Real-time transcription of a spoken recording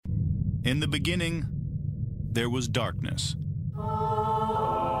In the beginning, there was darkness.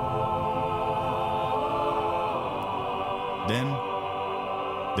 Then,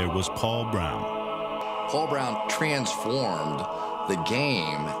 there was Paul Brown. Paul Brown transformed the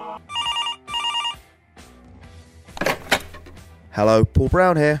game. Hello, Paul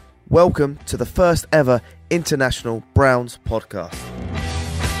Brown here. Welcome to the first ever International Browns podcast.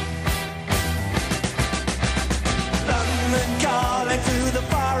 London calling to the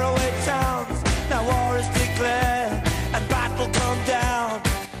faraway towns. Now war is declared and battle come down.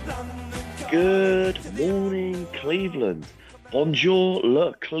 Good morning, Cleveland. Bonjour,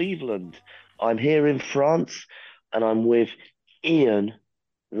 le Cleveland. I'm here in France, and I'm with Ian,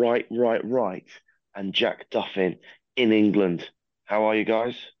 right, and Jack Duffin in England. How are you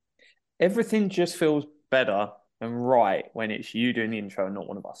guys? Everything just feels better and right when it's you doing the intro and not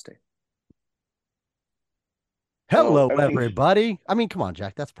one of us two. Hello, Well, everybody. I mean, come on,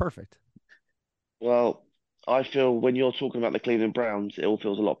 Jack. That's perfect. Well, I feel when you're talking about the Cleveland Browns, it all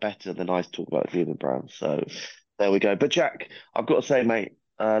feels a lot better than I talk about the Cleveland Browns. So there we go. But Jack, I've got to say, mate,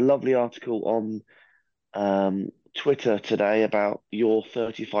 a lovely article on Twitter today about your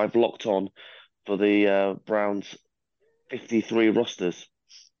 35 locked on for the Browns 53 rosters.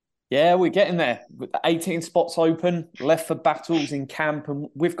 Yeah, we're getting there. With 18 spots open, left for battles in camp, and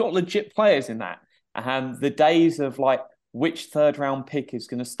we've got legit players in that. And the days of like which third round pick is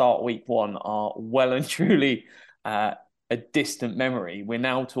going to start week one are well and truly a distant memory. We're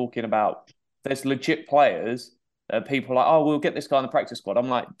now talking about there's legit players. People are like, oh, we'll get this guy on the practice squad. I'm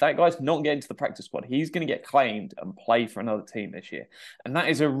like, that guy's not getting to the practice squad. He's going to get claimed and play for another team this year. And that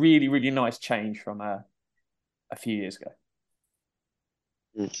is a really, really nice change from a few years ago.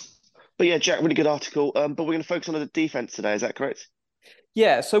 But yeah, Jack, really good article. But we're going to focus on the defense today. Is that correct?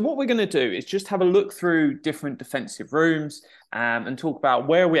 Yeah, so what we're going to do is just have a look through different defensive rooms and talk about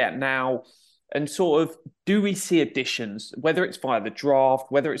where we're at now and sort of do we see additions, whether it's via the draft,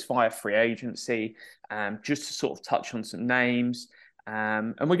 whether it's via free agency, just to sort of touch on some names.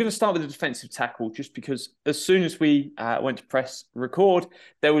 And we're going to start with the defensive tackle just because as soon as we went to press record,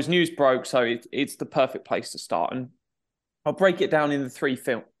 there was news broke, so it's the perfect place to start. And I'll break it down in the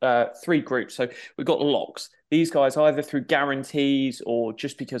three groups. So we've got locks. These guys, either through guarantees or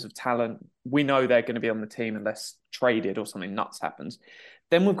just because of talent, we know they're going to be on the team unless traded or something nuts happens.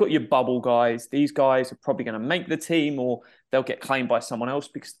 Then we've got your bubble guys. These guys are probably going to make the team or they'll get claimed by someone else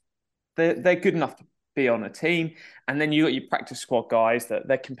because they're good enough to be on a team. And then you got your practice squad guys that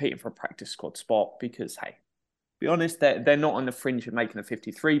they're competing for a practice squad spot because, hey, be honest, they're not on the fringe of making the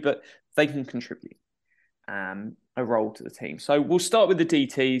 53, but they can contribute a role to the team. So we'll start with the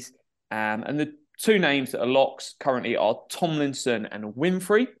DTs. And the two names that are locks currently are Tomlinson and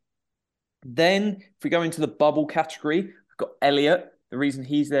Winfrey. Then if we go into the bubble category, we've got Elliott. The reason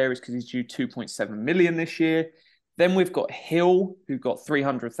he's there is because he's due 2.7 million this year. Then we've got Hill, who got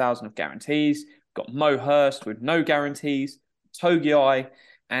 300,000 of guarantees. We've got Mo Hurst with no guarantees, Togiai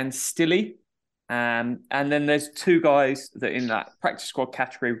and Stilly. And then there's two guys that in that practice squad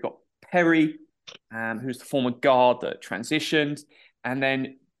category. We've got Perry, who's the former guard that transitioned. And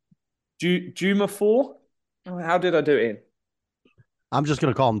then Jumafor. How did I do it, Ian? I'm just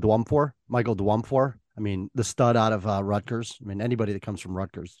going to call him Dwumfor, Michael Dwumfor. I mean, the stud out of Rutgers. I mean, anybody that comes from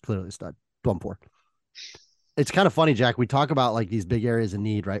Rutgers, clearly a stud. Dwumfor. It's kind of funny, Jack. We talk about like these big areas of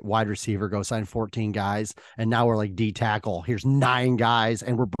need, right? Wide receiver, go sign 14 guys. And now we're like D tackle. Here's 9 guys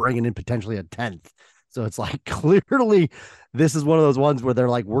and we're bringing in potentially a 10th. So it's like clearly this is one of those ones where they're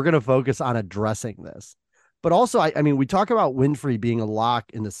like, we're going to focus on addressing this. But also, I mean, we talk about Winfrey being a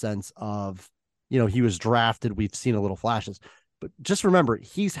lock in the sense of, you know, he was drafted. We've seen a little flashes. But just remember,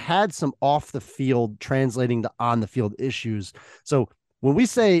 he's had some off the field translating to on the field issues. So when we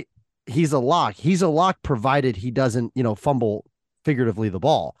say he's a lock provided he doesn't, you know, fumble figuratively the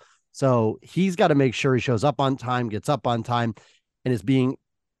ball. So he's got to make sure he shows up on time, gets up on time, and is being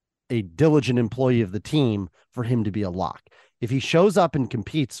a diligent employee of the team for him to be a lock. If he shows up and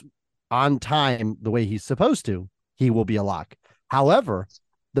competes on time the way he's supposed to, he will be a lock. However,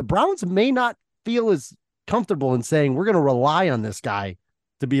 the Browns may not feel as comfortable in saying we're going to rely on this guy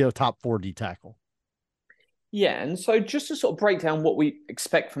to be a top 4 D tackle. Yeah, and so just to sort of break down what we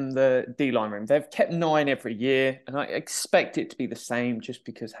expect from the D-line room, they've kept 9 every year, and I expect it to be the same just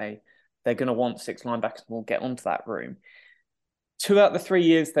because, hey, they're going to want 6 linebackers, and we'll get onto that room. 2 out of the 3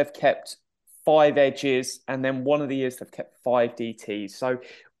 years, they've kept 5 edges, and then 1 of the years, they've kept 5 DTs. So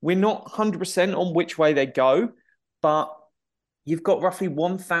we're not 100% on which way they go, but you've got roughly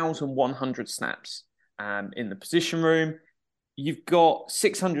 1,100 snaps in the position room. You've got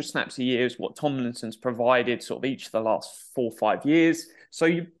 600 snaps a year is what Tomlinson's provided sort of each of the last 4 or 5 years.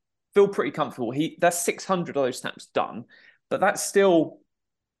 So feel pretty comfortable. That's 600 of those snaps done, but that's still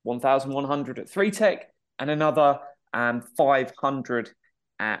 1,100 at 3-Tech and another 500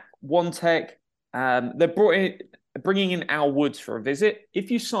 at 1-Tech. They're bringing in Al Woods for a visit.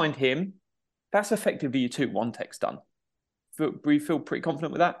 If you signed him, that's effectively your 2 1-Techs done. We feel pretty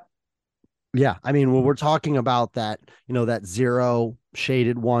confident with that. Yeah, I mean, when we're talking about that, that 0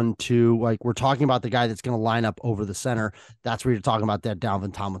 shaded 1, 2, like we're talking about the guy that's going to line up over the center. That's where you're talking about that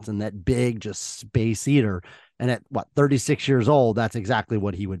Dalvin Tomlinson, that big, just space eater. And at 36 years old, that's exactly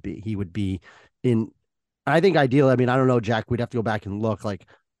what he would be. He would be I think ideally, I mean, I don't know, Jack, we'd have to go back and look, like,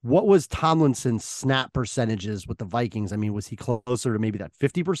 what was Tomlinson's snap percentages with the Vikings? I mean, was he closer to maybe that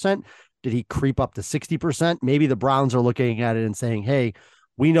 50%? Did he creep up to 60%? Maybe the Browns are looking at it and saying, hey,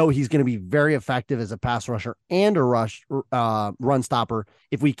 we know he's going to be very effective as a pass rusher and a run stopper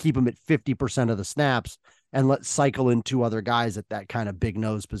if we keep him at 50% of the snaps and let's cycle in 2 other guys at that kind of big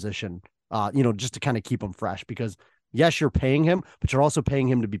nose position, just to kind of keep him fresh. Because yes, you're paying him, but you're also paying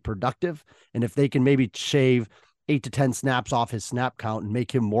him to be productive. And if they can maybe shave 8 to 10 snaps off his snap count and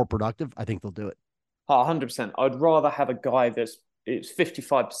make him more productive, I think they'll do it. 100%. I'd rather have a guy it's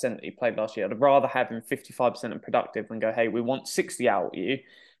 55% that he played last year. I'd rather have him 55% and productive than go, hey, we want 60 out of you,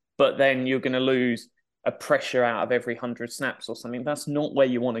 but then you're going to lose a pressure out of every 100 snaps or something. That's not where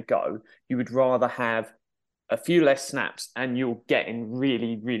you want to go. You would rather have a few less snaps and you're getting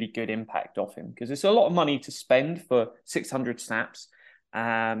really, really good impact off him, because it's a lot of money to spend for 600 snaps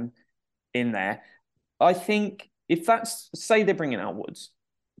in there. I think if that's, say they're bringing out Woods,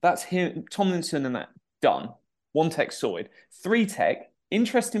 that's him, Tomlinson and that done. 1-Tech sorted. 3-Tech,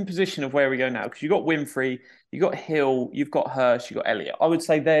 interesting position of where we go now, because you've got Winfrey, you've got Hill, you've got Hurst, you've got Elliott. I would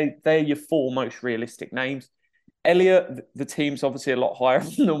say they're your 4 most realistic names. Elliott, the team's obviously a lot higher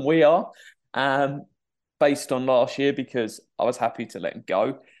than we are, based on last year, because I was happy to let him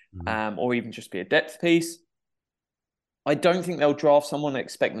go, or even just be a depth piece. I don't think they'll draft someone and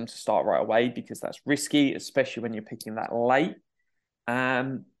expect them to start right away, because that's risky, especially when you're picking that late.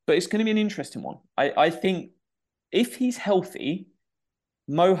 But it's going to be an interesting one. I think if he's healthy,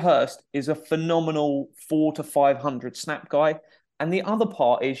 Mo Hurst is a phenomenal 400 to 500 snap guy. And the other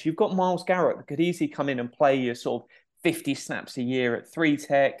part is you've got Myles Garrett that could easily come in and play your sort of 50 snaps a year at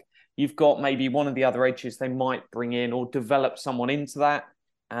 3-Tech. You've got maybe one of the other edges they might bring in or develop someone into that.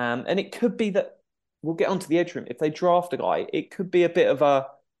 And it could be that we'll get onto the edge room. If they draft a guy, it could be a bit of a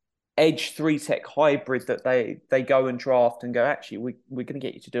edge 3-Tech hybrid that they go and draft and go, actually, we're going to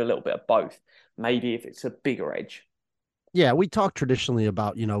get you to do a little bit of both. Maybe if it's a bigger edge. Yeah, we talk traditionally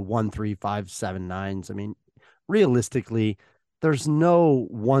about, 1, 3, 5, 7, 9s. I mean, realistically, there's no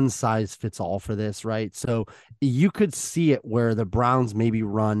one size fits all for this, right? So you could see it where the Browns maybe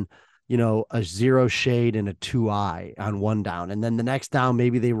run, a 0 shade and a 2-eye on one down. And then the next down,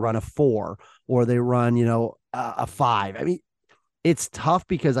 maybe they run a 4 or they run, a 5. I mean, it's tough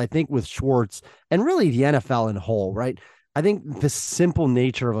because I think with Schwartz and really the NFL in whole, right? I think the simple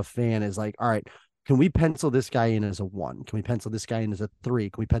nature of a fan is like, all right, can we pencil this guy in as a 1? Can we pencil this guy in as a 3?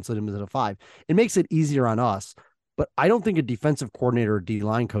 Can we pencil him as a 5? It makes it easier on us. But I don't think a defensive coordinator or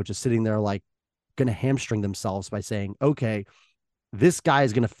D-line coach is sitting there like going to hamstring themselves by saying, okay, this guy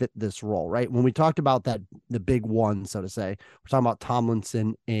is going to fit this role, right? When we talked about that, the big 1, so to say, we're talking about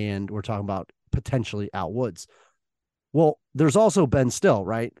Tomlinson and we're talking about potentially Al Woods. Well, there's also Ben Still,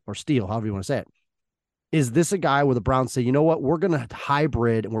 right? Or Steele, however you want to say it. Is this a guy where the Browns say, you know what, we're going to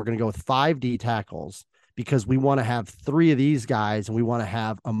hybrid and we're going to go with 5 D tackles because we want to have 3 of these guys and we want to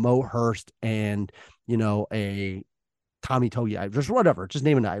have a Mo Hurst and, a Tommy Togiai, just whatever, just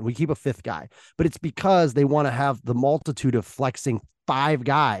name a guy. We keep a 5th guy, but it's because they want to have the multitude of flexing 5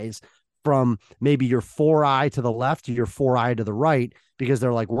 guys from maybe your 4-eye to the left to your 4-eye to the right, because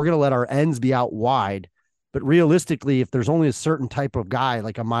they're like, we're going to let our ends be out wide. But realistically, if there's only a certain type of guy,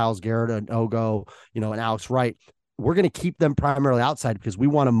 like a Myles Garrett, an Ogo, an Alex Wright, we're going to keep them primarily outside because we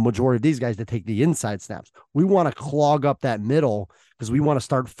want a majority of these guys to take the inside snaps. We want to clog up that middle because we want to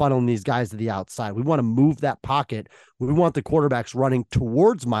start funneling these guys to the outside. We want to move that pocket. We want the quarterbacks running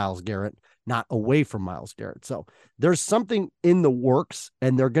towards Myles Garrett, not away from Myles Garrett. So there's something in the works,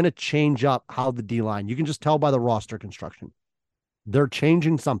 and they're going to change up how the D-line. You can just tell by the roster construction. They're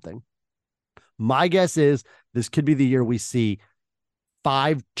changing something. My guess is this could be the year we see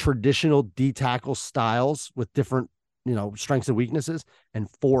 5 traditional D tackle styles with different, strengths and weaknesses, and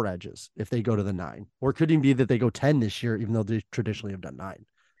 4 edges if they go to the 9. Or it could even be that they go 10 this year, even though they traditionally have done 9.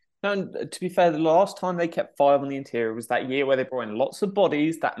 No, to be fair, the last time they kept 5 on the interior was that year where they brought in lots of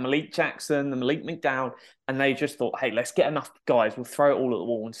bodies, that Malik Jackson, the Malik McDowell, and they just thought, hey, let's get enough guys. We'll throw it all at the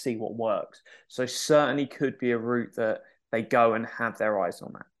wall and see what works. So certainly could be a route that they go and have their eyes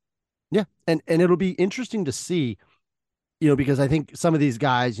on that. Yeah, and it'll be interesting to see, because I think some of these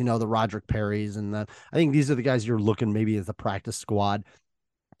guys, the Roderick Perrys I think these are the guys you're looking maybe as the practice squad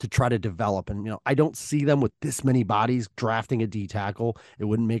to try to develop. And, I don't see them with this many bodies drafting a D tackle. It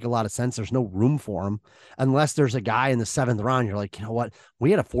wouldn't make a lot of sense. There's no room for him unless there's a guy in the 7th round. You're like, you know what?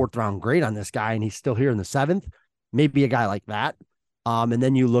 We had a 4th round grade on this guy and he's still here in the 7th. Maybe a guy like that. And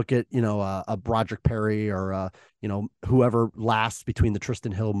then you look at, a Broderick Perry or, whoever lasts between the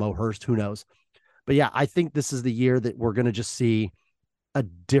Tristan Hill, Mo Hurst, who knows? But yeah, I think this is the year that we're going to just see a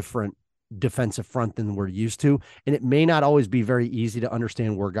different defensive front than we're used to. And it may not always be very easy to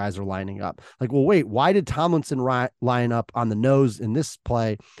understand where guys are lining up. Like, well, wait, why did Tomlinson line up on the nose in this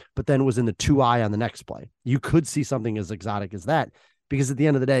play, but then was in the 2-eye on the next play? You could see something as exotic as that, because at the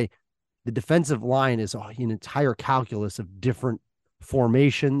end of the day, the defensive line is an entire calculus of different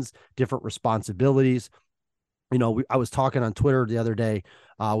formations, different responsibilities. I was talking on Twitter the other day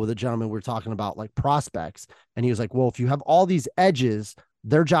with a gentleman. We were talking about like prospects, and he was like, well, if you have all these edges,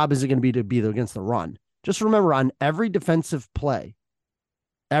 their job isn't going to be against the run. Just remember, on every defensive play,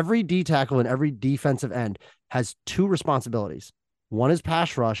 every D tackle and every defensive end has 2 responsibilities. One is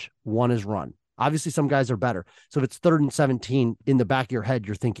pass rush, one is run. Obviously, some guys are better. So if it's 3rd and 17, in the back of your head,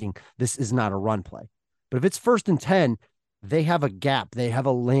 you're thinking this is not a run play. But if it's 1st and 10, they have a gap. They have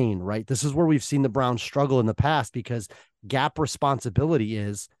a lane, right? This is where we've seen the Browns struggle in the past, because gap responsibility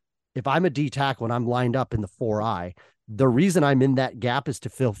is, if I'm a D tackle and I'm lined up in the 4-eye, the reason I'm in that gap is to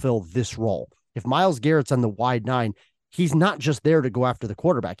fulfill this role. If Myles Garrett's on the wide 9, he's not just there to go after the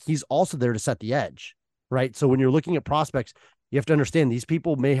quarterback. He's also there to set the edge, right? So when you're looking at prospects, you have to understand these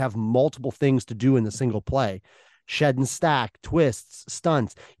people may have multiple things to do in the single play. Shed and stack, twists,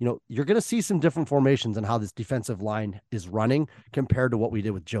 stunts. You're going to see some different formations on how this defensive line is running compared to what we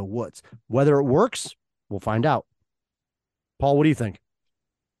did with Joe Woods. Whether it works, we'll find out. Paul, what do you think?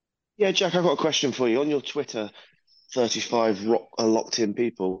 Yeah, Jack, I've got a question for you. On your Twitter, 35 locked in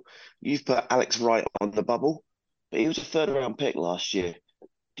people, you've put Alex Wright on the bubble, but he was a 3rd round pick last year.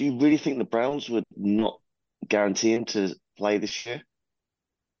 Do you really think the Browns would not guarantee him to play this year?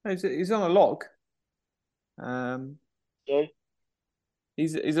 He's on a lock. Yeah.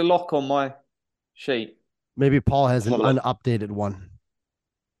 He's a lock on my sheet. Maybe Paul has an unupdated one.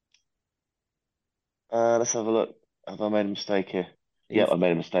 Let's have a look. Have I made a mistake here? Yeah, I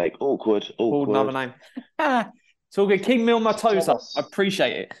made a mistake. Awkward. Called another name. It's all good. Keep me on my toes up. I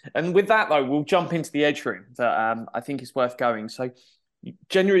appreciate it. And with that, though, we'll jump into the edge room that I think is worth going. So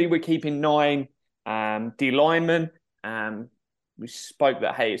generally, we're keeping 9 D linemen. We spoke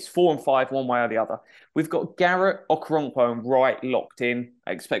that, hey, it's 4 and 5, one way or the other. We've got Garrett, Okoronkwo, and Wright locked in.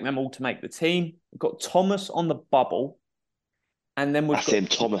 I expect them all to make the team. We've got Thomas on the bubble. And then we've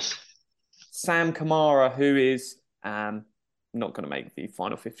got Thomas. Sam Kamara, who is not going to make the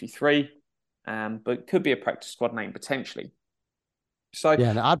final 53, but could be a practice squad name potentially. So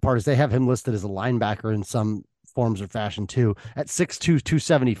yeah, the odd part is they have him listed as a linebacker in some forms or fashion too. At 6'2",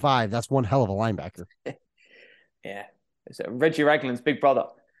 275, that's one hell of a linebacker. Yeah. It's Reggie Ragland's big brother.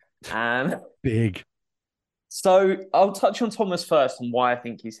 Big. So I'll touch on Thomas first and why I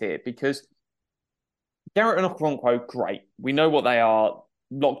think he's here, because Garrett and Okoronkwo, great. We know what they are,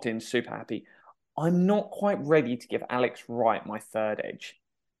 locked in, super happy. I'm not quite ready to give Alex Wright my 3rd edge.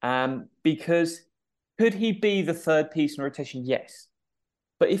 Because could he be the 3rd piece in rotation? Yes.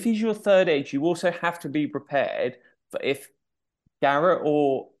 But if he's your 3rd edge, you also have to be prepared for if Garrett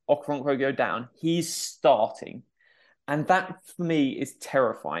or Okoronkwo go down, he's starting. And that, for me, is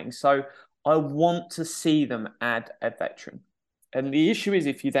terrifying. So I want to see them add a veteran. And the issue is,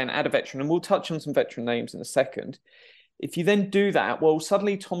 if you then add a veteran, and we'll touch on some veteran names in a second, if you then do that, well,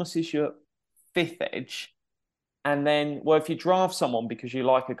 suddenly Thomas is your 5th edge. And then, well, if you draft someone because you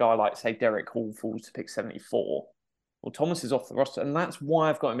like a guy like, say, Derek Hall falls to pick 74, well, Thomas is off the roster. And that's why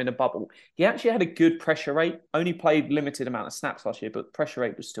I've got him in a bubble. He actually had a good pressure rate, only played limited amount of snaps last year, but pressure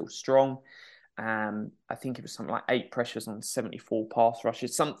rate was still strong. I think it was something like 8 pressures on 74 pass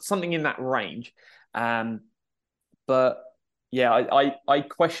rushes, something in that range. But yeah, I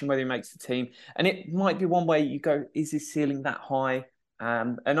question whether he makes the team. And it might be one way you go, is his ceiling that high?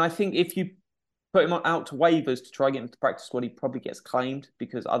 And I think if you put him out to waivers to try and get into the practice squad, he probably gets claimed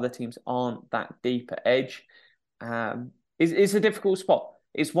because other teams aren't that deep at edge. It's a difficult spot.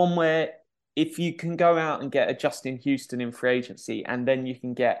 It's one where if you can go out and get a Justin Houston in free agency and then you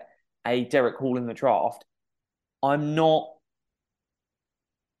can get a Derek Hall in the draft, I'm not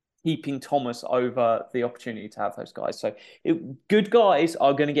keeping Thomas over the opportunity to have those guys. So good guys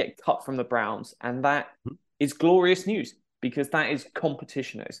are going to get cut from the Browns, and that is glorious news because that is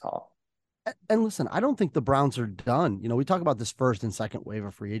competition at its heart. And listen, I don't think the Browns are done. You know, we talk about this first and second wave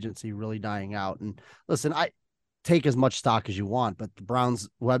of free agency really dying out. And listen, I take as much stock as you want, but the Browns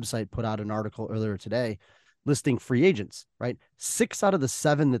website put out an article earlier today listing free agents, right? 6 out of the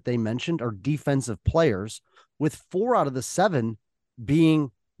 7 that they mentioned are defensive players, with 4 out of the 7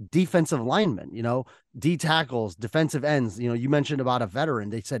 being defensive linemen, you know, D tackles, defensive ends. You know, you mentioned about a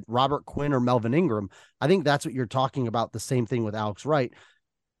veteran. They said Robert Quinn or Melvin Ingram. I think that's what you're talking about. The same thing with Alex Wright.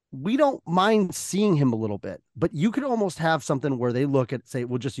 We don't mind seeing him a little bit, but you could almost have something where they look at, say,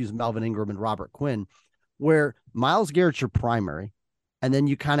 we'll just use Melvin Ingram and Robert Quinn, where Myles Garrett's your primary, and then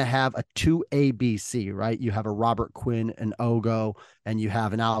you kind of have a 2ABC, right? You have a Robert Quinn, an Ogo, and you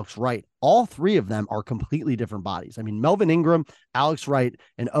have an Alex Wright. All 3 of them are completely different bodies. I mean, Melvin Ingram, Alex Wright,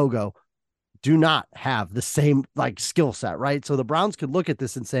 and Ogo do not have the same like skill set, right? So the Browns could look at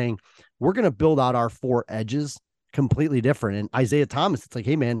this and saying, we're going to build out our 4 edges completely different. And Isaiah Thomas, it's like,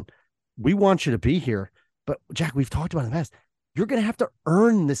 hey man, we want you to be here. But Jack, we've talked about in the past, you're going to have to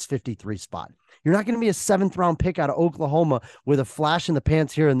earn this 53 spot. You're not going to be a 7th round pick out of Oklahoma with a flash in the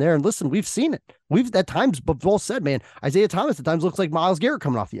pants here and there. And listen, we've seen it. We've at times, but both said, man, Isaiah Thomas at times looks like Myles Garrett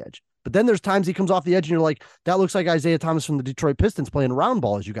coming off the edge. But then there's times he comes off the edge and you're like, that looks like Isaiah Thomas from the Detroit Pistons playing round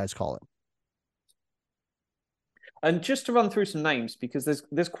ball, as you guys call it. And just to run through some names, because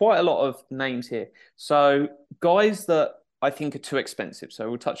there's quite a lot of names here. So guys that I think are too expensive. So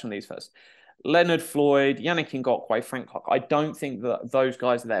we'll touch on these first. Leonard Floyd, Yannick Ngakoue, Frank Clark. I don't think that those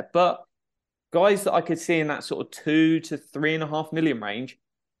guys are there. But guys that I could see in that sort of 2 to 3.5 million range,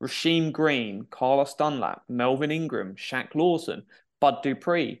 Rasheem Green, Carlos Dunlap, Melvin Ingram, Shaq Lawson, Bud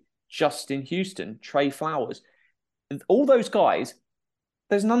Dupree, Justin Houston, Trey Flowers. All those guys,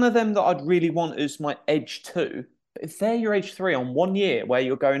 there's none of them that I'd really want as my edge 2. But if they're your edge 3 on 1 year where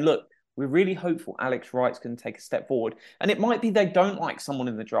you're going, look, we're really hopeful Alex Wright's going to take a step forward. And it might be they don't like someone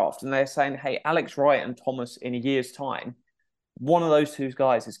in the draft and they're saying, hey, Alex Wright and Thomas in a year's time, one of those 2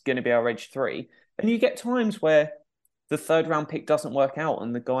 guys is going to be our edge 3. And you get times where the 3rd round pick doesn't work out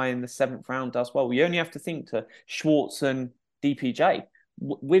and the guy in the 7th round does well. You only have to think to Schwartz and DPJ.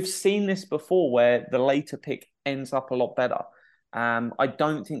 We've seen this before where the later pick ends up a lot better. I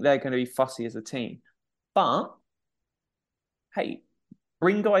don't think they're going to be fussy as a team. But hey,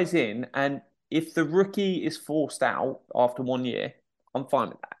 bring guys in, and if the rookie is forced out after 1 year, I'm fine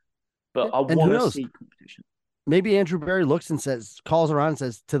with that. But I want to see competition. Maybe Andrew Berry looks and calls around and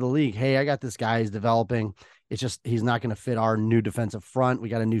says to the league, hey, I got this guy, he's developing. It's just, he's not going to fit our new defensive front. We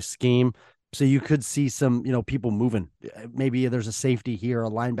got a new scheme. So you could see some, you know, people moving. Maybe there's a safety here, a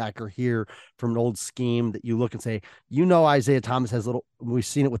linebacker here from an old scheme that you look and say, you know, Isaiah Thomas has we've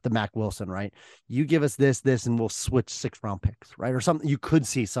seen it with the Mac Wilson, right? You give us this, and we'll switch 6th round picks, right? Or something. You could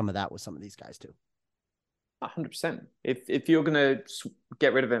see some of that with some of these guys too. 100%. If you're going to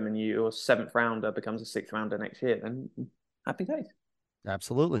get rid of him and your 7th rounder becomes a 6th rounder next year, then happy days.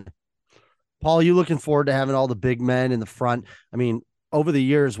 Absolutely. Paul, you looking forward to having all the big men in the front? I mean, over the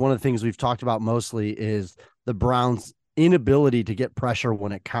years, one of the things we've talked about mostly is the Browns' inability to get pressure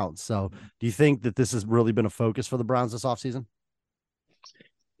when it counts. So do you think that this has really been a focus for the Browns this offseason?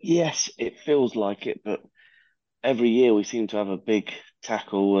 Yes, it feels like it, but every year we seem to have a big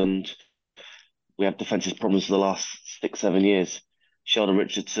tackle and we have defensive problems for the last 6-7 years. Sheldon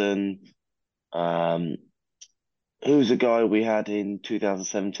Richardson, who's the guy we had in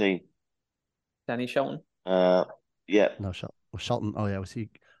 2017? Danny Shelton? Yeah. No, Shelton. Oh, yeah. Was he?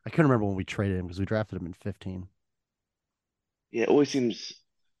 I couldn't remember when we traded him because we drafted him in 15. Yeah, it always seems,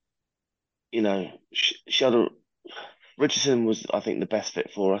 you know, Sheldon Richardson was, I think, the best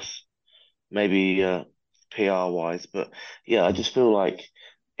fit for us, maybe PR-wise. But, yeah, I just feel like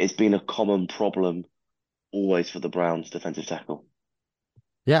it's been a common problem always for the Browns defensive tackle.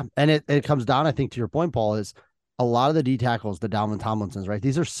 Yeah, and it comes down, I think, to your point, Paul, is a lot of the D tackles, the Dalvin Tomlinsons, right?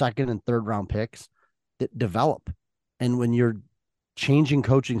 These are 2nd and 3rd round picks that develop. And when you're changing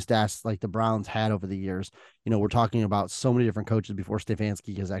coaching staffs like the Browns had over the years, you know, we're talking about so many different coaches before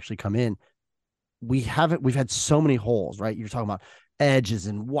Stefanski has actually come in. We've had so many holes, right? You're talking about edges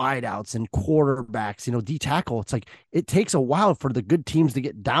and wideouts and quarterbacks, you know, D tackle. It's like, it takes a while for the good teams to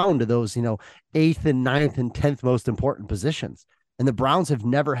get down to those, you know, 8th and 9th and 10th most important positions. And the Browns have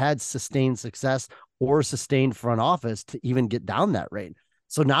never had sustained success or sustained front office to even get down that rate.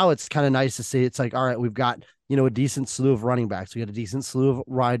 So now it's kind of nice to see. It's like, all right, we've got, you know, a decent slew of running backs. We got a decent slew of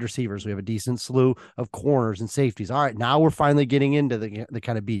wide receivers. We have a decent slew of corners and safeties. All right, now we're finally getting into the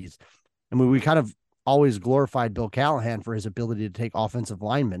kind of Bs. And we kind of always glorified Bill Callahan for his ability to take offensive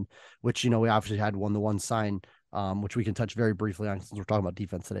linemen, which, you know, we obviously had 1-to-1 sign, which we can touch very briefly on since we're talking about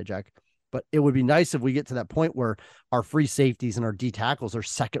defense today, Jack. But it would be nice if we get to that point where our free safeties and our D tackles are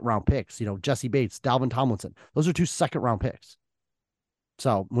second round picks. You know, Jesse Bates, Dalvin Tomlinson, those are 2 second round picks.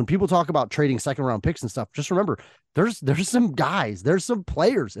 So when people talk about trading second round picks and stuff, just remember there's some guys, there's some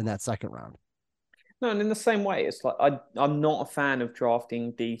players in that second round. No, and in the same way, it's like I'm not a fan of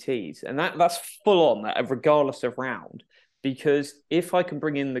drafting DTs, and that's full on that, regardless of round. Because if I can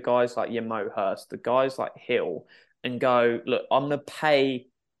bring in the guys like your Mo Hurst, the guys like Hill, and go, look, I'm going to pay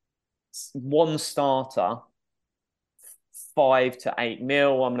one starter 5 to 8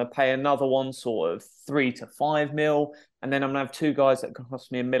 mil. I'm going to pay another one sort of 3 to 5 mil, and then I'm going to have 2 guys that can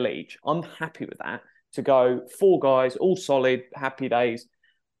cost me $1 mil each. I'm happy with that. To go 4 guys, all solid, happy days.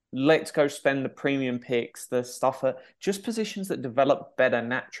 Let's go spend the premium picks, the stuff at just positions that develop better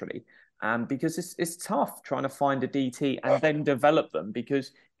naturally. Because it's tough trying to find a DT and then develop them,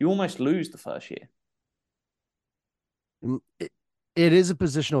 because you almost lose the first year. It is a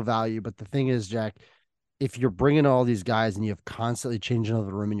positional value, but the thing is, Jack, if you're bringing all these guys and you have constantly changing over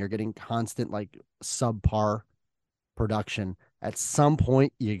the room and you're getting constant like subpar production, at some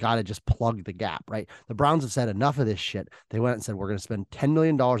point you got to just plug the gap, right? The Browns have said enough of this shit. They went and said, we're going to spend $10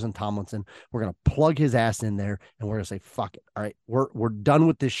 million on Tomlinson. We're going to plug his ass in there and we're going to say, fuck it. All right. We're done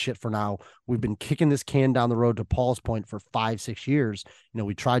with this shit for now. We've been kicking this can down the road, to Paul's point, for 5-6 years. You know,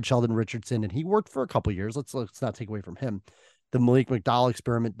 we tried Sheldon Richardson and he worked for a couple of years. Let's not take away from him. The Malik McDowell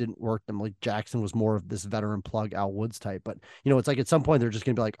experiment didn't work. The Malik Jackson was more of this veteran plug, Al Woods type. But, you know, it's like at some point they're just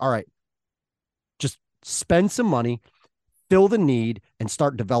going to be like, all right, just spend some money, fill the need, and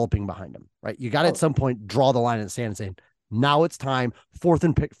start developing behind him, right? You got to at some point draw the line in the sand and say, now it's time, 4th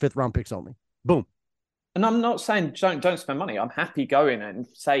and 5th round picks only. Boom. And I'm not saying don't spend money. I'm happy going and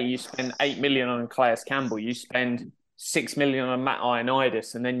say you spend $8 million on Calais Campbell, you spend $6 million on Matt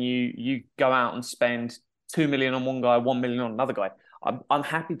Ioannidis, and then you go out and spend $2 million on one guy, $1 million on another guy. I'm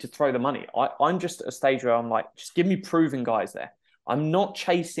happy to throw the money. I'm just at a stage where I'm like, just give me proven guys there. I'm not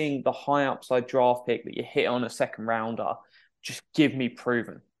chasing the high upside draft pick that you hit on a second rounder. Just give me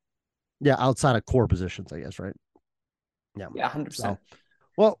proven. Yeah, outside of core positions, I guess, right? Yeah, 100%. So,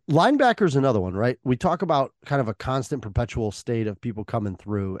 well, linebacker's another one, right? We talk about kind of a constant perpetual state of people coming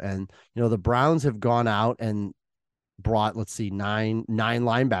through. And, you know, the Browns have gone out and brought, let's see, nine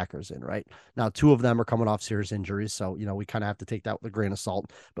linebackers in, right? Now, 2 of them are coming off serious injuries. So, you know, we kind of have to take that with a grain of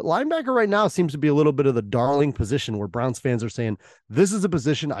salt. But linebacker right now seems to be a little bit of the darling position where Browns fans are saying, this is a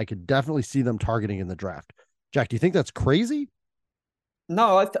position I could definitely see them targeting in the draft. Jack, do you think that's crazy?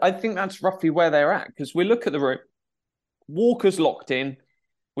 No, I think that's roughly where they're at, because we look at the room. Walker's locked in.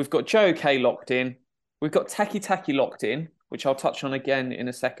 We've got JOK locked in. We've got Taki locked in, which I'll touch on again in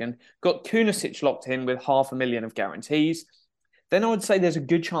a second. Got Kunasic locked in with $500,000 of guarantees. Then I would say there's a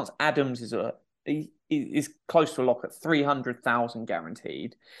good chance Adams is close to a lock at $300,000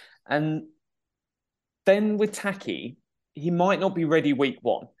 guaranteed. And then with Taki, he might not be ready week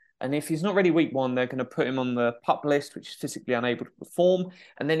 1. And if he's not ready week 1, they're going to put him on the PUP list, which is physically unable to perform.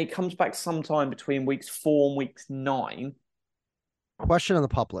 And then he comes back sometime between weeks 4 and weeks 9. Question on the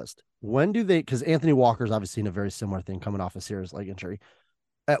PUP list. When do they, because Anthony Walker's obviously in a very similar thing coming off a serious leg injury.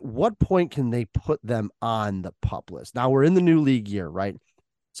 At what point can they put them on the PUP list? Now we're in the new league year, right?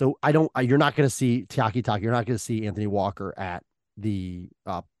 So you're not going to see Taki. You're not going to see Anthony Walker at the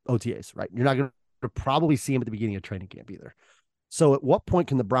OTAs, right? You're not going to probably see him at the beginning of training camp either. So at what point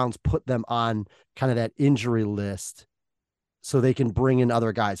can the Browns put them on kind of that injury list so they can bring in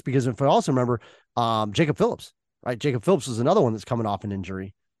other guys? Because if I also remember, Jacob Phillips, right? Jacob Phillips is another one that's coming off an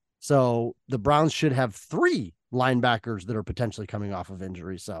injury. So the Browns should have 3 linebackers that are potentially coming off of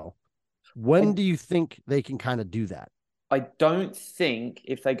injury. So when do you think they can kind of do that? I don't think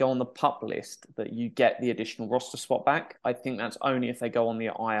if they go on the PUP list that you get the additional roster spot back. I think that's only if they go on the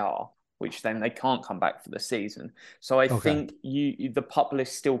IR, which then they can't come back for the season. So I think the PUP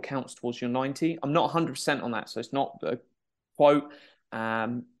list still counts towards your 90. I'm not 100% on that, so it's not a quote.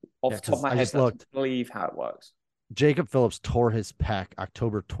 Off the top of my head, I believe how it works. Jacob Phillips tore his pec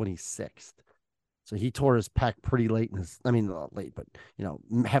October 26th. So he tore his pec pretty late not late, but you know,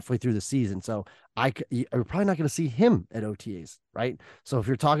 halfway through the season. So we're probably not going to see him at OTAs, right? So if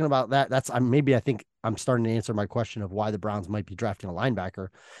you're talking about that, I think I'm starting to answer my question of why the Browns might be drafting a linebacker,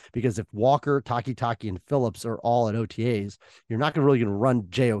 because if Walker, Taki, and Phillips are all at OTAs, you're not really going to run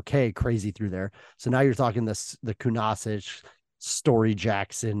JOK crazy through there. So now you're talking the Kunasic, Story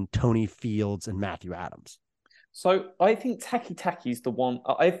Jackson, Tony Fields, and Matthew Adams. So I think Taki is the one.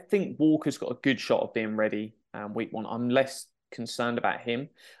 I think Walker's got a good shot of being ready week 1. I'm less concerned about him.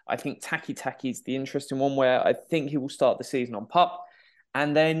 I think Taki is the interesting one, where I think he will start the season on PUP.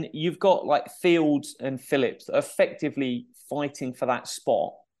 And then you've got like Fields and Phillips that are effectively fighting for that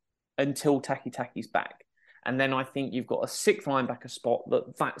spot until Taki Taki's back. And then I think you've got a sixth linebacker spot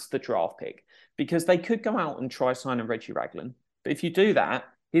that's the draft pick, because they could go out and try signing Reggie Ragland. But if you do that,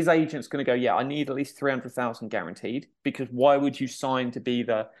 his agent's going to go, yeah, I need at least 300,000 guaranteed, because why would you sign to be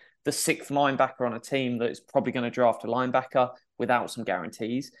the sixth linebacker on a team that is probably going to draft a linebacker without some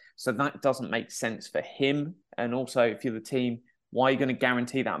guarantees? So that doesn't make sense for him. And also, if you're the team, why are you going to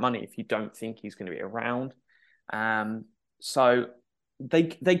guarantee that money if you don't think he's going to be around? So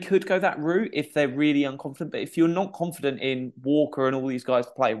they could go that route if they're really unconfident. But if you're not confident in Walker and all these guys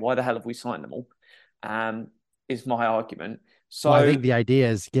to play, why the hell have we signed them all? Is my argument. So I think the idea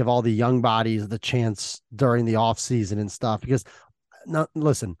is give all the young bodies the chance during the off season and stuff. Because no,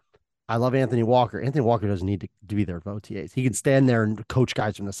 listen, I love Anthony Walker. Anthony Walker doesn't need to be there for OTAs. He can stand there and coach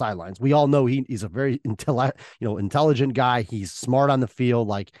guys from the sidelines. We all know he's a very intelligent guy. He's smart on the field.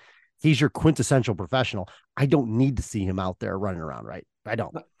 Like, he's your quintessential professional. I don't need to see him out there running around, right? I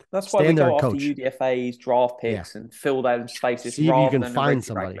don't. That's why we go after UDFAs, draft picks, and fill those spaces. See if you can find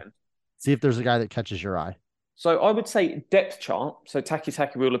somebody. See if there's a guy that catches your eye. So I would say depth chart. So Taki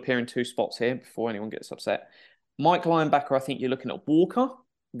Taki will appear in two spots here before anyone gets upset. Mike linebacker, I think you're looking at Walker.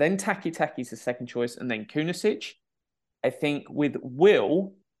 Then Taki Taki's the second choice, and then Kunicic. I think with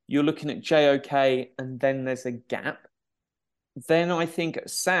Will, you're looking at JOK, and then there's a gap. Then I think at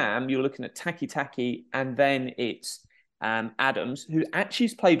Sam, you're looking at Taki Taki, and then it's Adams, who actually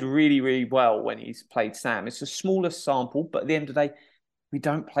has played really, really well when he's played Sam. It's a smaller sample, but at the end of the day, we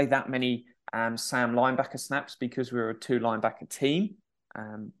don't play that many Sam linebacker snaps because we're a two linebacker team.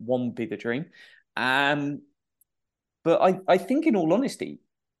 One would be the dream. But I think, in all honesty,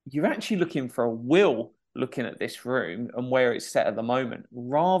 you're actually looking for a Will looking at this room and where it's set at the moment,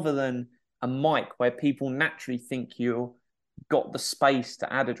 rather than a Mike where people naturally think you've got the space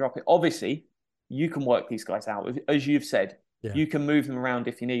to add a drop. Obviously, you can work these guys out. As you've said, you can move them around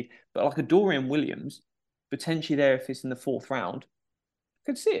if you need. But like a Dorian Williams, potentially there if it's in the fourth round,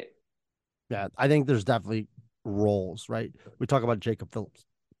 could see it. Yeah, I think there's definitely roles, right? We talk about Jacob Phillips.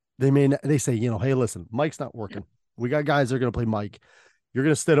 They say, hey, listen, Mike's not working. We got guys that are going to play Mike. You're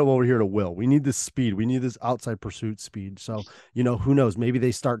going to stand up over here to Will. We need this speed. We need this outside pursuit speed. So, who knows? Maybe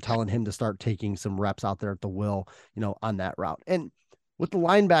they start telling him to start taking some reps out there at the Will, on that route. And with the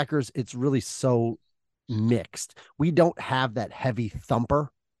linebackers, it's really so mixed. We don't have that heavy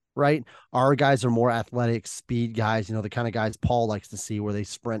thumper, right? Our guys are more athletic speed guys, the kind of guys Paul likes to see where they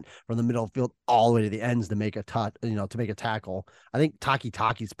sprint from the middle of the field all the way to the ends to make a to make a tackle. I think Taki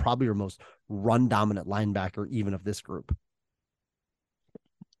Taki's probably your most run dominant linebacker, even of this group.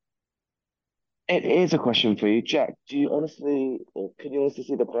 It is a question for you, Jack. Can you honestly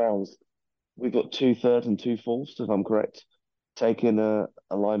see the Browns? We've got 2 thirds and 2 fourths, if I'm correct, taking a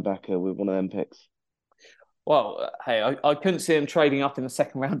linebacker with one of them picks. Well, hey, I couldn't see them trading up in the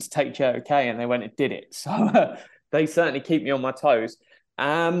second round to take JOK, and they went and did it. So they certainly keep me on my toes.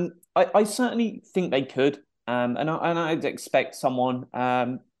 I certainly think they could, and I'd expect someone.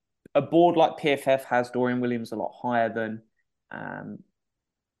 A board like PFF has Dorian Williams a lot higher than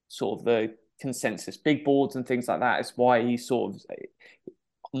sort of the consensus big boards and things like that. It's why he's sort of,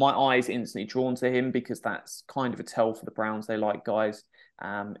 my eyes instantly drawn to him, because that's kind of a tell for the Browns. They like guys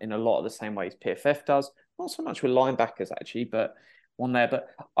in a lot of the same ways PFF does. Not so much with linebackers actually, but one there. But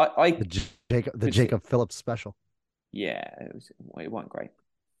the Jacob Phillips special. Yeah, it wasn't great.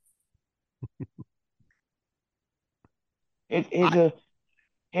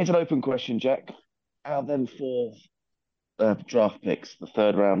 Here's an open question, Jack. Out of them 4 draft picks, the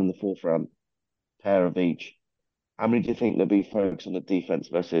 3rd round and the 4th round, pair of each, how many do you think they'll be focused on the defense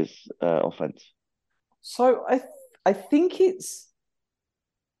versus offense? So I think it's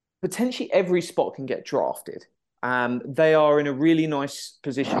potentially every spot can get drafted. They are in a really nice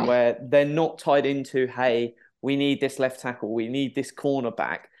position where they're not tied into, hey, we need this left tackle, we need this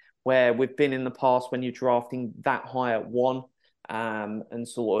cornerback, where we've been in the past when you're drafting that high at 1 and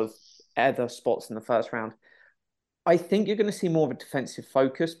sort of other spots in the first round. I think you're going to see more of a defensive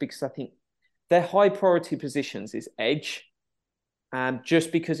focus, because I think their high priority positions is edge.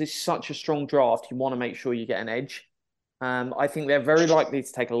 Just because it's such a strong draft, you want to make sure you get an edge. I think they're very likely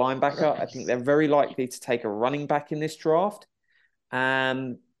to take a linebacker. I think they're very likely to take a running back in this draft,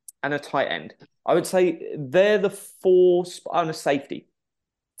 and a tight end. I would say they're the 4 on a safety.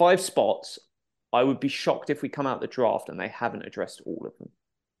 5 spots. I would be shocked if we come out the draft and they haven't addressed all of them.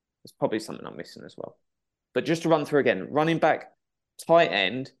 There's probably something I'm missing as well. But just to run through again, running back, tight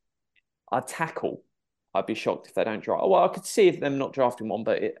end, a tackle. I'd be shocked if they don't draft. Well, I could see if them not drafting one,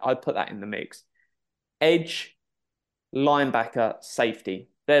 but I'd put that in the mix. Edge, linebacker, safety.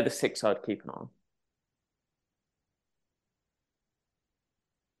 They're the 6 I'd keep an eye on.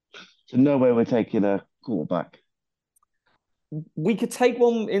 So nowhere we're taking a quarterback. We could take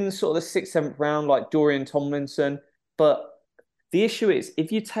one in the sort of the sixth, seventh round, like Dorian Tomlinson. But the issue is,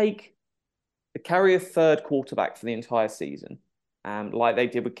 if you carry a third quarterback for the entire season, like they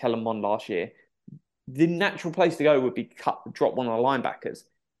did with Kellen Mond last year, the natural place to go would be drop one of the linebackers.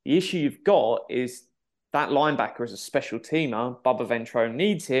 The issue you've got is that linebacker is a special teamer. Bubba Ventrone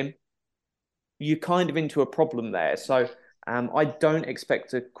needs him. You're kind of into a problem there. So I don't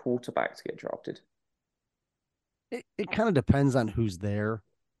expect a quarterback to get drafted. It kind of depends on who's there,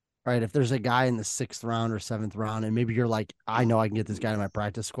 right? If there's a guy in the sixth round or seventh round, and maybe you're like, I know I can get this guy to my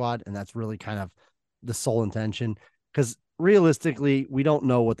practice squad, and that's really kind of the sole intention. Because realistically, we don't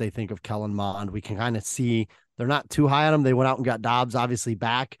know what they think of Kellen Mond. We can kind of see they're not too high on him. They went out and got Dobbs, obviously,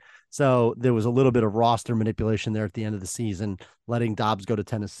 back. So there was a little bit of roster manipulation there at the end of the season, letting Dobbs go to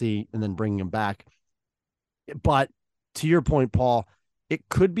Tennessee and then bringing him back. But to your point, Paul, it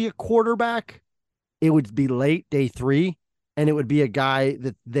could be a quarterback. It would be late day 3, and it would be a guy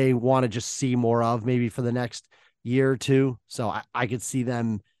that they want to just see more of maybe for the next year or two. So I could see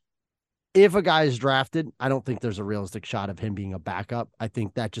them. If a guy is drafted, I don't think there's a realistic shot of him being a backup. I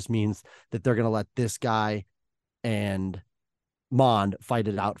think that just means that they're going to let this guy and Mond fight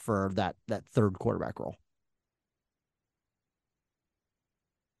it out for that third quarterback role.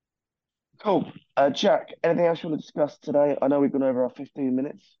 Cool. Jack, anything else you want to discuss today? I know we've gone over our 15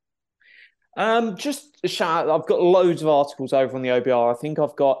 minutes. Just a shout out. I've got loads of articles over on the OBR. I think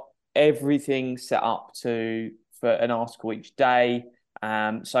I've got everything set up for an article each day.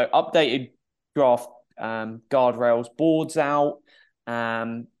 So updated draft guardrails boards out.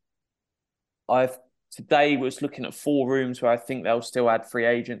 I've today was looking at 4 rooms where I think they'll still add free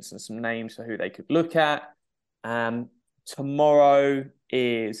agents and some names for who they could look at. Tomorrow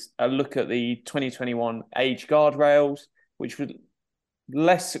is a look at the 2021 age guardrails, which were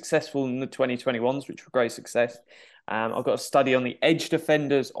less successful than the 2021s, which were great success. I've got a study on the edge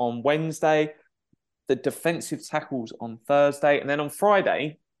defenders on Wednesday, the defensive tackles on Thursday, and then on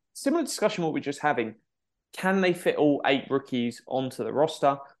Friday, similar discussion what we're just having. Can they fit all 8 rookies onto the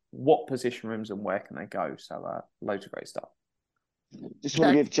roster? What position rooms and where can they go? So loads of great stuff. Just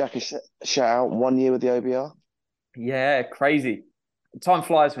want to give Jack a shout out. 1 year with the OBR. Yeah, crazy. Time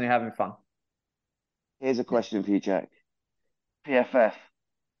flies when you're having fun. Here's a question for you, Jack. PFF,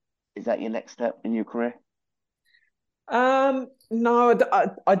 is that your next step in your career? No,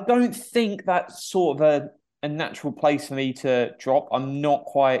 I don't think that's sort of a natural place for me to drop. I'm not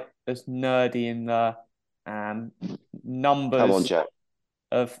quite as nerdy in the numbers. Come on, Jack.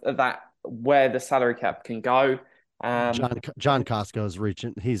 Of that, where the salary cap can go. John Costco is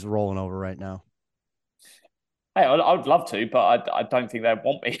reaching. He's rolling over right now. Hey, I would love to, but I don't think they'd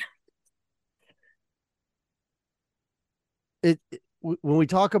want me. When we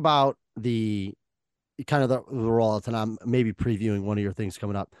talk about the kind of the rollouts, and I'm maybe previewing one of your things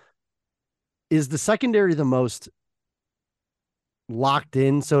coming up, is the secondary the most locked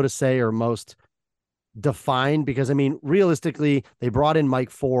in, so to say, or most defined? Because I mean, realistically, they brought in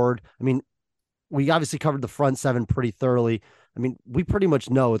Mike Ford. I mean, we obviously covered the front 7 pretty thoroughly. I mean, we pretty much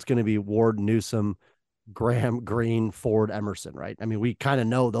know it's going to be Ward, Newsome, Graham, Green, Ford, Emerson, right? I mean, we kind of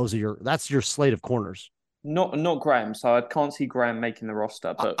know that's your slate of corners. Not Graham, so I can't see Graham making the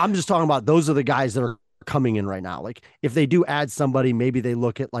roster. But I'm just talking about those are the guys that are coming in right now. Like if they do add somebody, maybe they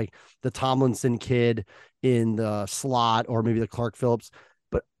look at like the Tomlinson kid in the slot or maybe the Clark Phillips.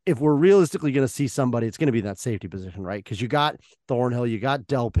 But if we're realistically going to see somebody, it's going to be that safety position, right? Because you got Thornhill, you got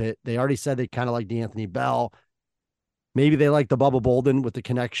Delpit. They already said they kind of like D'Anthony Bell. Maybe they like the Bubba Bolden with the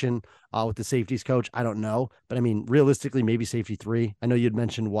connection with the safeties coach. I don't know. But I mean, realistically, maybe safety 3. I know you'd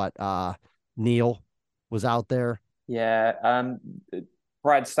mentioned what Neal was out there. Yeah.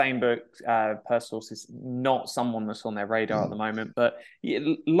 Brad Steinberg, personal is not someone that's on their radar at the moment. But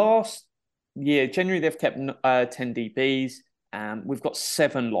last year, January, they've kept 10 DBs. We've got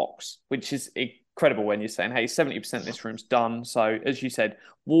 7 locks, which is incredible when you're saying, hey, 70% of this room's done. So as you said,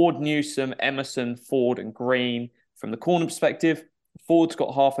 Ward, Newsome, Emerson, Ford, and Green. From the corner perspective, Ford's got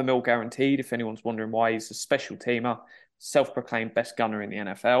 $500,000 guaranteed. If anyone's wondering why he's a special teamer, self-proclaimed best gunner in the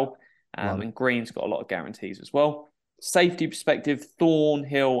NFL. And Green's got a lot of guarantees as well. Safety perspective,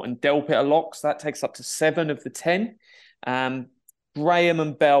 Thornhill and Delpit are locks. That takes up to 7 of the 10. Graham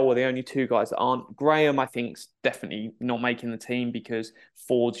and Bell are the only 2 guys that aren't. Graham, I think, is definitely not making the team because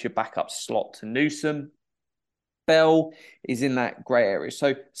Ford's your backup slot to Newsome. Bell is in that grey area.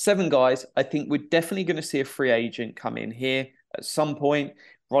 So 7 guys. I think we're definitely going to see a free agent come in here at some point.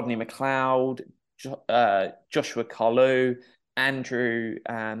 Rodney McLeod, Joshua Kalu, Andrew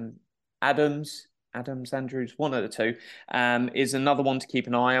Adams. Adams, Andrews, one of the two, is another one to keep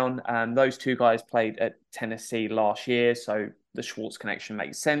an eye on. Those two guys played at Tennessee last year, so the Schwartz connection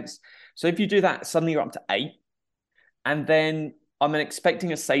makes sense. So if you do that, suddenly you're up to 8. And then I'm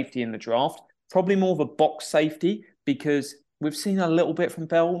expecting a safety in the draft, probably more of a box safety, because we've seen a little bit from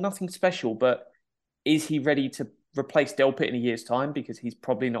Bell, nothing special, but is he ready to replace Delpit in a year's time? Because he's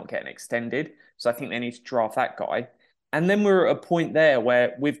probably not getting extended. So I think they need to draft that guy. And then we're at a point there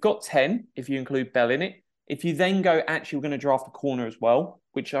where we've got 10, if you include Bell in it. If you then go, actually, we're going to draft a corner as well,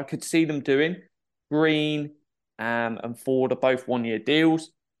 which I could see them doing. Green and Ford are both 1-year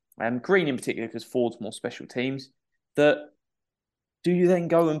deals. Green in particular, because Ford's more special teams. That do you then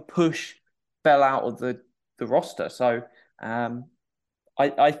go and push Bell out of the roster? So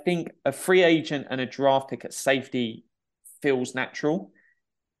I think a free agent and a draft pick at safety feels natural.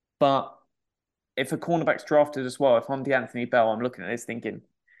 But if a cornerback's drafted as well, if I'm DeAnthony Bell, I'm looking at this thinking,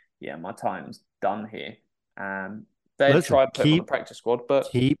 yeah, my time's done here. They'll try to put him on the practice squad, but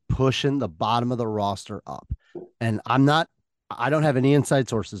keep pushing the bottom of the roster up. And I don't have any inside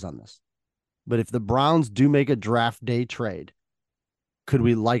sources on this, but if the Browns do make a draft day trade, could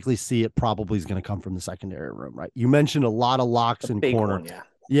we likely see it probably is going to come from the secondary room, right? You mentioned a lot of locks in corner. One, yeah.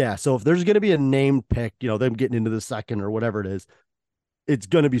 Yeah. So if there's going to be a named pick, them getting into the second or whatever it is, it's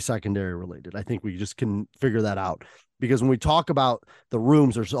going to be secondary related. I think we just can figure that out, because when we talk about the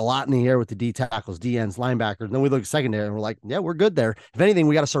rooms, there's a lot in the air with the D tackles, D ends, linebackers. And then we look at secondary and we're like, yeah, we're good there. If anything,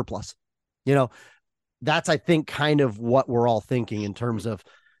 we got a surplus. That's, I think, kind of what we're all thinking in terms of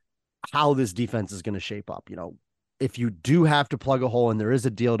how this defense is going to shape up. If you do have to plug a hole and there is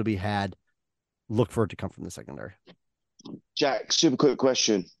a deal to be had, look for it to come from the secondary. Jack, super quick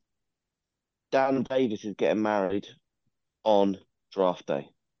question. Dan Davis is getting married on draft day,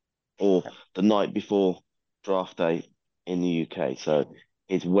 or the night before draft day in the UK. So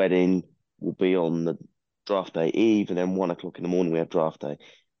his wedding will be on the draft day eve, and then 1:00 in the morning we have draft day.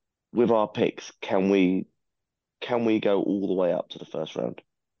 With our picks, can we go all the way up to the first round?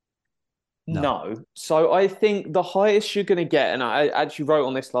 No. So I think the highest you're going to get, and I actually wrote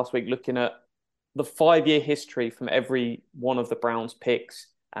on this last week, looking at the 5-year history from every one of the Browns picks,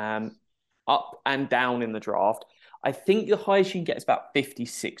 up and down in the draft. I think the highest you can get is about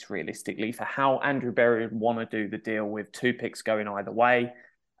 56 realistically for how Andrew Berry would want to do the deal with 2 picks going either way.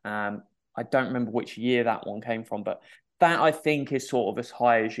 I don't remember which year that one came from, but that I think is sort of as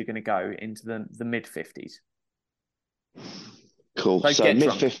high as you're going to go into the mid-50s. Cool. So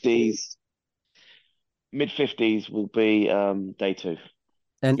mid-50s. Mid-50s will be day 2.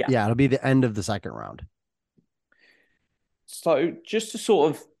 And yeah, it'll be the end of the second round. So just to sort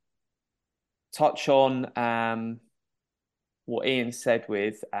of touch on what Ian said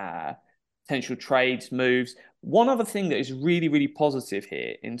with potential trades, moves. One other thing that is really, really positive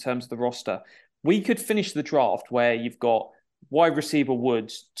here in terms of the roster, we could finish the draft where you've got wide receiver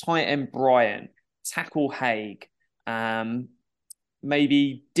Woods, tight end Bryant, tackle Haig,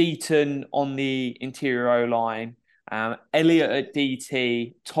 maybe Deaton on the interior O-line, Elliott at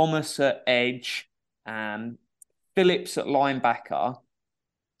DT, Thomas at edge, Phillips at linebacker,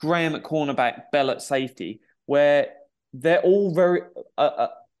 Graham at cornerback, Bell at safety, where they're all very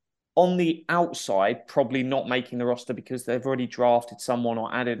on the outside, probably not making the roster because they've already drafted someone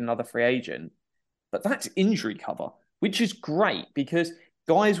or added another free agent. But that's injury cover, which is great because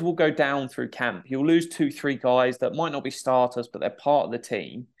guys will go down through camp. You'll lose 2-3 guys that might not be starters, but they're part of the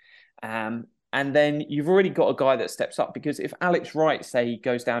team. And then you've already got a guy that steps up, because if Alex Wright, say, he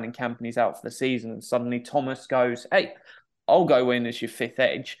goes down in camp and he's out for the season, and suddenly Thomas goes, hey, I'll go in as your 5th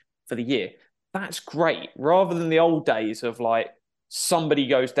edge for the year. That's great. Rather than the old days of like somebody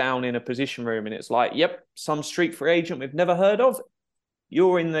goes down in a position room and it's like, yep, some street free agent we've never heard of.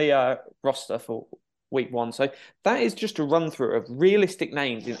 You're in the roster for week 1. So that is just a run through of realistic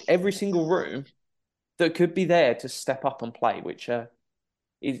names in every single room that could be there to step up and play, which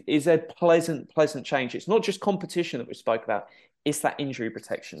is a pleasant change. It's not just competition that we spoke about. It's that injury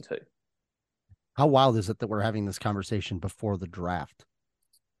protection too. How wild is it that we're having this conversation before the draft?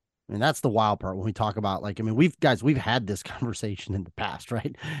 I mean, that's the wild part when we talk about, like, I mean, we've had this conversation in the past,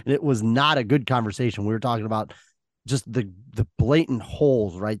 right? And it was not a good conversation. We were talking about just the blatant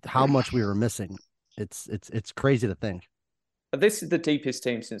holes, right? How much we were missing. It's crazy to think. This is the deepest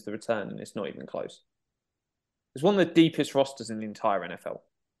team since the return, and it's not even close. It's one of the deepest rosters in the entire NFL.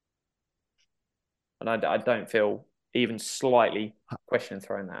 And I don't feel even slightly question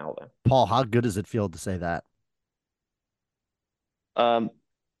throwing that out there. Paul, how good does it feel to say that?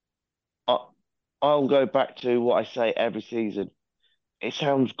 I'll go back to what I say every season. It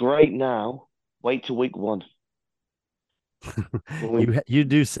sounds great now. Wait till week 1. You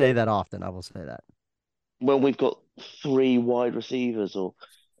do say that often. I will say that. when we've got three wide receivers or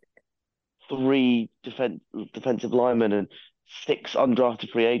three defensive linemen and six undrafted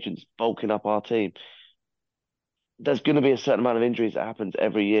free agents bulking up our team, there's going to be a certain amount of injuries that happens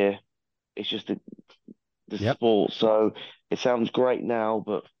every year. It's just the Yep. sport. So it sounds great now,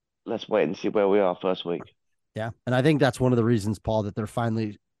 but let's wait and see where we are first week. Yeah. And I think that's one of the reasons, Paul, that they're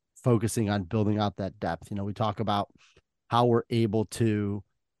finally focusing on building out that depth. You know, we talk about how we're able to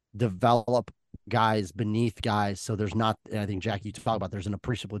develop guys beneath guys. So there's not, and I think, Jack, you talk about there's an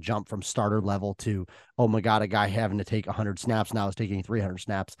appreciable jump from starter level to, oh my God, a guy having to take 100 snaps now is taking 300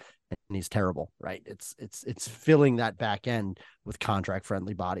 snaps and he's terrible, right? It's filling that back end with contract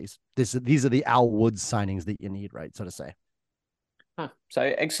friendly bodies. These are the Al Woods signings that you need, right? So to say. So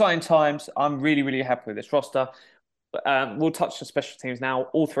exciting times. I'm really, really happy with this roster. We'll touch the special teams now.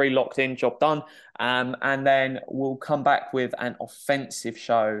 All three locked in, job done. And then we'll come back with an offensive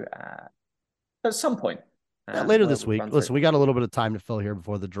show at some point. Later this week. Listen, we got a little bit of time to fill here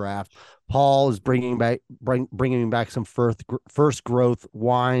before the draft. Paul is bringing back some first growth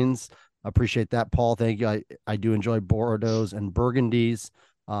wines. I appreciate that, Paul. Thank you. I do enjoy Bordeaux's and Burgundies.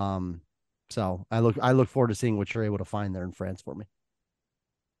 So I look forward to seeing what you're able to find there in France for me.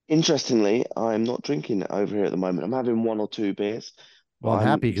 Interestingly, I'm not drinking over here at the moment. I'm having one or two beers. Well, I'm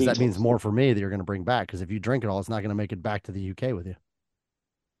happy because that means more for me that you're going to bring back. Because if you drink it all, it's not going to make it back to the UK with you.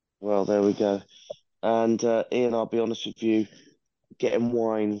 Well, there we go. And Ian, I'll be honest with you, getting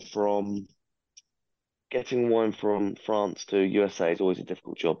wine from France to USA is always a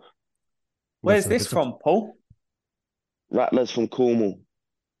difficult job. Where's this from, Paul? Rattlers from Cornwall.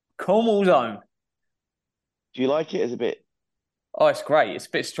 Cornwall's own. Do you like it? It's a bit. Oh, it's great. It's a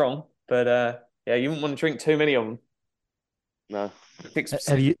bit strong, but yeah, you wouldn't want to drink too many of them. No. 6%.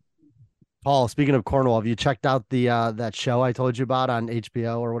 Have you, Paul? Speaking of Cornwall, have you checked out the that show I told you about on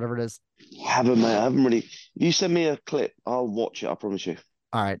HBO or whatever it is? Haven't, mate. I haven't really. You send me a clip, I'll watch it. I promise you.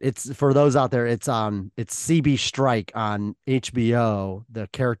 All right, it's for those out there. It's CB Strike on HBO. The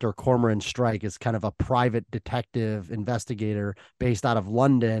character Cormoran Strike is kind of a private detective investigator based out of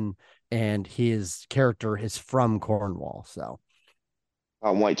London, and his character is from Cornwall. So I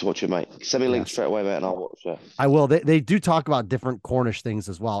can't wait to watch it, mate. Send me a link straight away, mate, and I'll watch it. I will. They do talk about different Cornish things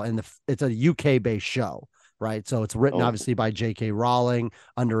as well, and it's a UK based show, right? So it's written obviously by J.K. Rowling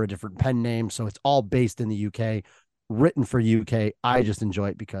under a different pen name, so it's all based in the UK. Written for UK. I just enjoy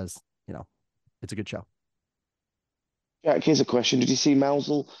it because, you know, it's a good show. Jack, here's a question. Did you see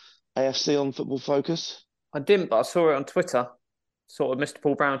Mousel AFC on Football Focus? I didn't, but I saw it on Twitter. Sort of Mr.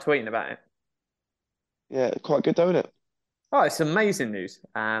 Paul Brown tweeting about it. Yeah, quite good, don't it? Oh, it's amazing news.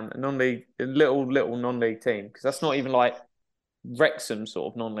 A non-league, a little non-league team, because that's not even like Wrexham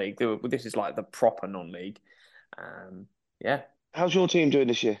sort of non-league. This is like the proper non-league. Yeah. How's your team doing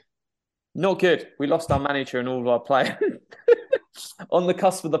this year? Not good. We lost our manager and all of our players on the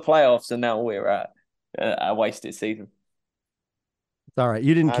cusp of the playoffs, and now we're at a wasted season. It's all right.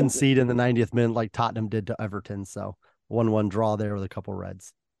 You didn't concede in the 90th minute like Tottenham did to Everton, so 1-1 draw there with a couple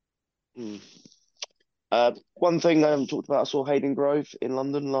Reds. One thing I haven't talked about, I saw Hayden Grove in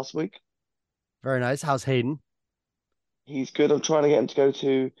London last week. Very nice. How's Hayden? He's good. I'm trying to get him to go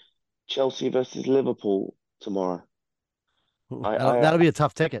to Chelsea versus Liverpool tomorrow. That'll be a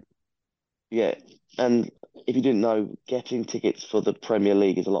tough ticket. Yeah, and if you didn't know, getting tickets for the Premier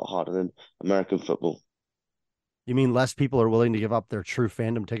League is a lot harder than American football. You mean less people are willing to give up their true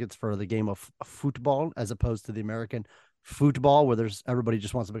fandom tickets for the game of football as opposed to the American football where everybody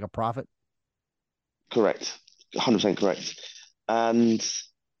just wants to make a profit? Correct. 100% correct. And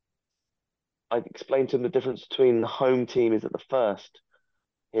I explained to him the difference between the home team is at the first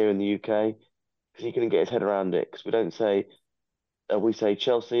here in the UK because he couldn't get his head around it because we say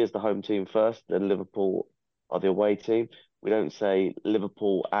Chelsea is the home team first, then Liverpool are the away team. We don't say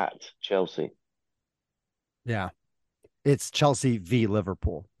Liverpool at Chelsea. Yeah. It's Chelsea v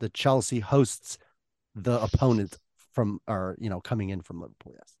Liverpool. The Chelsea hosts the opponent coming in from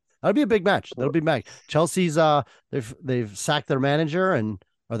Liverpool. Yes. That'll be a big match. That'll be big. Chelsea's they've sacked their manager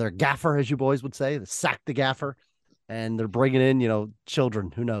or their gaffer, as you boys would say. They sacked the gaffer and they're bringing in,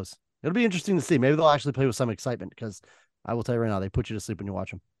 children. Who knows? It'll be interesting to see. Maybe they'll actually play with some excitement because I will tell you right now, they put you to sleep when you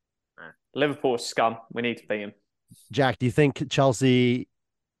watch them. Liverpool scum. We need to beat him. Jack, do you think Chelsea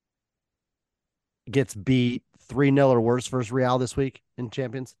gets beat 3-0 or worse versus Real this week in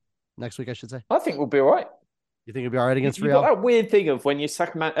Champions? Next week, I should say. I think we'll be all right. You think it'll be all right against You've Real? got that weird thing of when you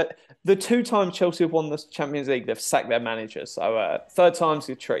sack the 2 times Chelsea have won the Champions League, they've sacked their manager. So third time's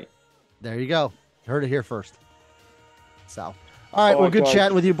the treat. There you go. Heard it here first. So, all right. Well, good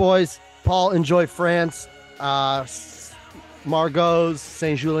chatting with you boys. Paul, enjoy France. Margot's,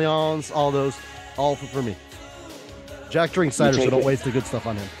 Saint Julian's, all those All for me. Jack drinks cider, so don't waste the good stuff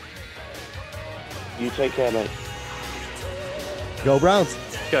on him. You take care, mate. Go Browns.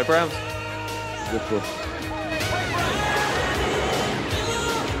 Go Browns. Good stuff.